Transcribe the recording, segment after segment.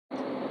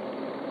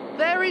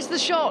there is the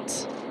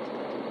shot.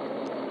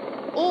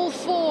 All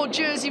 4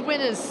 jersey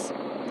winners.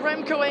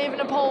 Remco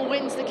Evenepoel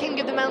wins the King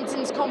of the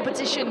Mountains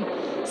competition.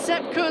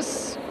 Sepp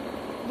Kuss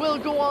will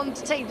go on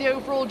to take the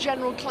overall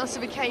general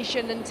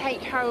classification and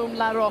take home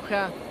La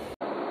Roja.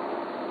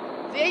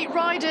 The 8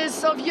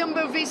 riders of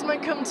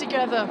Jumbo-Visma come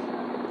together.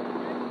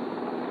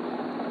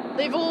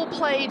 They've all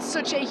played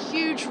such a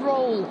huge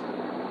role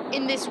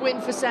in this win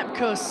for Sepp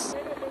Kuss.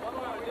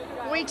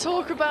 We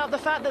talk about the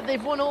fact that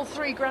they've won all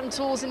 3 Grand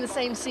Tours in the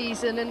same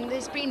season, and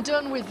it's been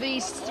done with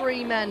these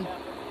 3 men.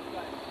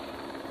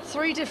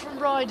 3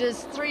 different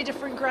riders, 3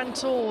 different Grand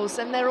Tours,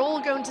 and they're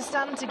all going to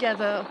stand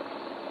together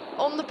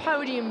on the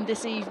podium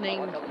this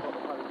evening.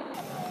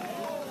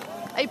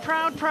 A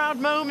proud, proud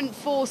moment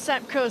for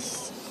Sepp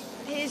Kuss.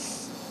 Love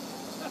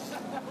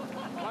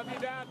you,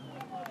 Dad.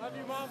 Love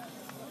you, Mom.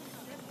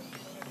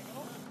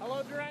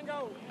 Hello,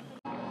 Durango.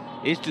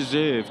 It's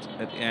deserved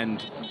at the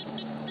end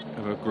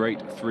of a great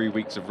 3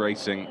 weeks of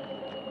racing.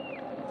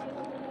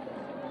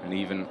 And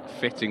even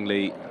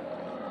fittingly,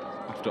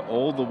 after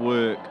all the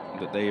work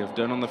that they have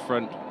done on the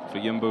front for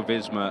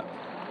Jumbo-Visma.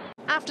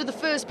 After the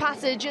first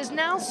passage, as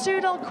now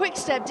Soudal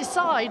Quickstep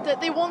decide that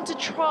they want to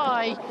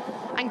try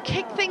and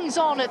kick things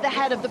on at the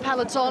head of the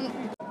peloton.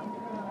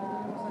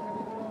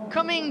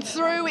 Coming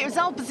through, it was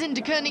Alpecin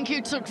de Koning who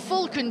took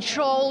full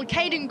control.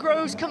 Kaden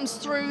Groves comes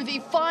through the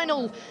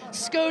final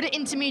Skoda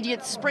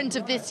Intermediate sprint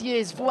of this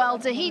year's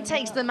Vuelta. He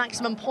takes the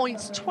maximum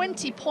points,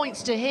 20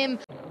 points to him.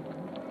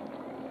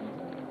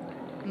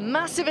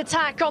 Massive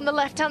attack on the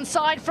left-hand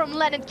side from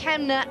Lennart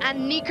Kemna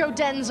and Nico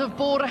Denz of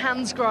Bora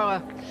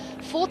Hansgrohe.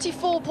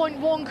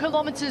 44.1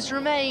 kilometers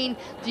remain.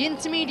 The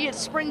intermediate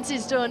sprint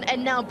is done,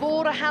 and now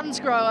Bora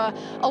Hansgrohe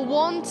are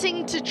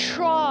wanting to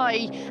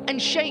try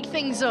and shake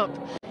things up.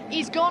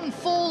 He's gone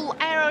full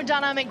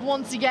aerodynamic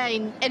once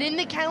again, and in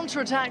the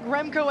counter-attack,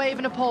 Remco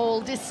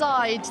Evenepoel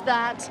decides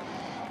that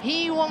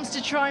he wants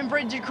to try and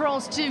bridge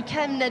across to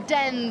Kemna,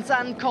 Denz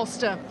and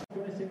Costa.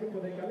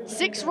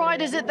 6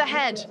 riders at the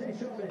head.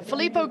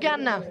 Filippo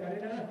Ganna,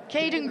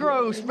 Kaden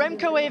Groves,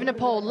 Remco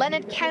Evenepoel,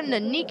 Lennart Kemna,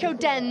 Nico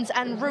Denz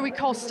and Rui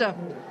Costa.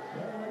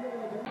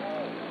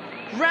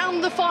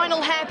 Round the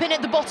final hairpin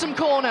at the bottom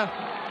corner.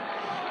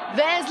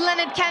 There's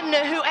Lennart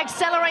Kemna, who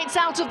accelerates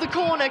out of the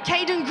corner.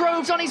 Kaden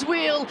Groves on his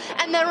wheel,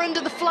 and they're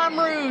under the Flamme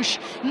Rouge.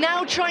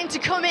 Now trying to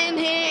come in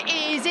here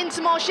is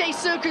Intermarché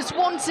Circus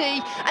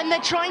Wanty, and they're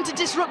trying to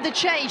disrupt the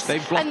chase.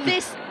 And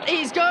this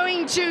is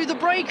going to the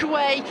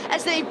breakaway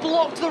as they've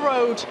blocked the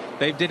road.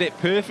 They did it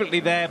perfectly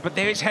there, but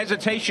there is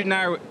hesitation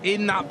now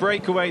in that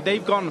breakaway.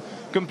 They've gone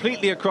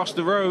completely across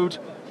the road.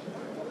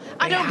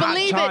 I don't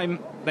believe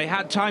it. They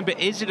had time, but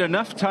is it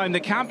enough time? They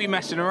can't be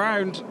messing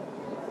around.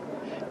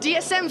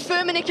 DSM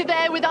Firmenich are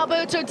there with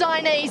Alberto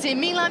Dainese.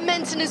 Milan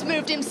Menton has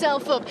moved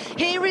himself up.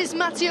 Here is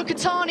Matteo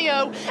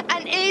Cattaneo.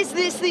 And is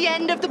this the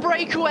end of the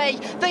breakaway?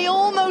 They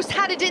almost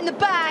had it in the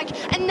bag.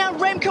 And now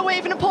Remco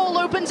Evenepoel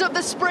opens up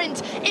the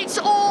sprint. It's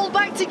all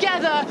back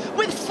together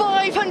with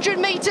 500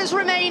 meters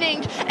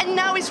remaining. And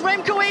now it's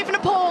Remco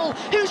Evenepoel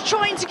who's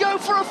trying to go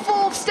for a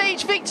 4th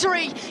stage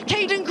victory.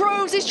 Kaden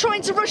Groves is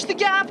trying to rush the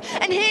gap.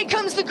 And here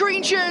comes the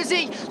green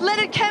jersey.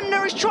 Lennart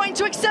Kemna is trying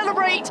to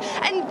accelerate.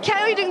 And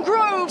Kaden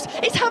Groves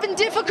is having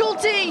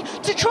difficulty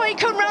to try and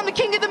come round the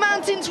King of the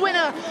Mountains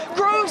winner.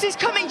 Groves is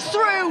coming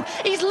through.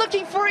 He's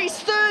looking for his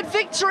 3rd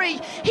victory.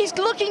 He's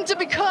looking to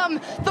become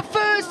the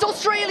 1st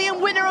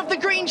Australian winner of the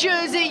green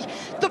jersey.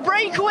 The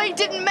breakaway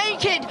didn't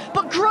make it,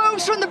 but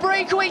Groves from the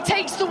breakaway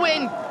takes the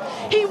win.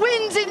 He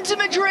wins into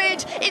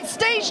Madrid. It's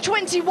stage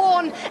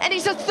 21, and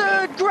it's a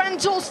 3rd Grand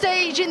Tour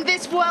stage in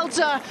this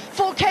Vuelta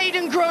for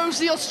Kaden Groves,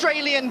 the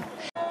Australian.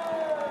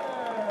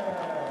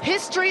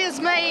 History is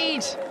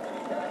made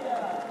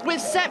with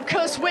Sepp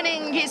Kuss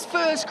winning his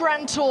 1st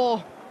Grand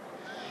Tour.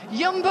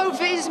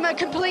 Jumbo-Visma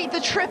complete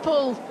the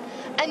triple,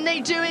 and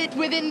they do it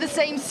within the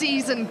same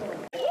season.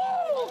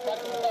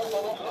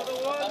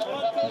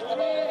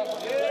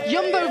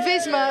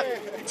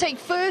 Jumbo-Visma take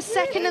 1st,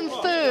 2nd and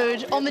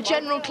 3rd on the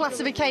general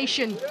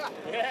classification.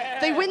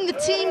 They win the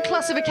team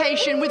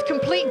classification with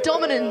complete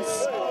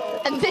dominance,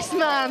 and this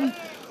man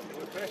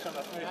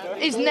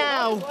is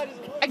now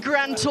a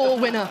Grand Tour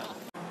winner.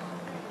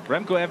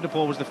 Remco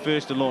Evenepoel was the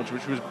first to launch,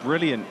 which was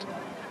brilliant.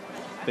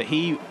 But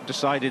he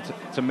decided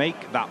to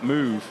make that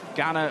move.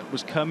 Ganna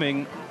was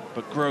coming,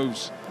 but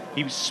Groves,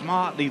 he was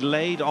smartly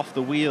laid off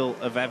the wheel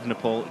of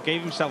Evenepoel,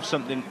 gave himself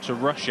something to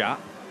rush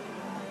at.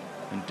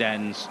 And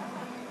Denz,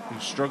 who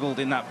struggled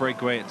in that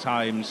breakaway at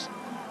times,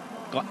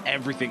 got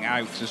everything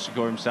out to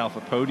secure himself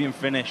a podium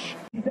finish.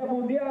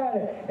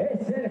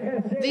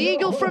 The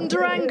Eagle from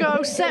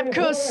Durango, Sepp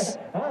Kuss,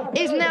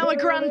 is now a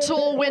Grand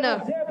Tour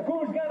winner.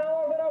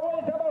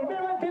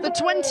 The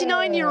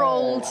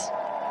 29-year-old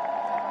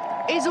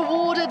is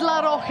awarded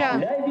La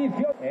Roja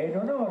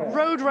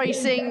road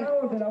racing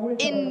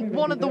in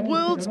one of the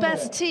world's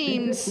best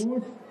teams,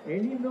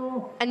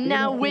 and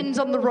now wins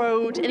on the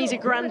road, and he's a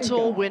Grand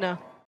Tour winner.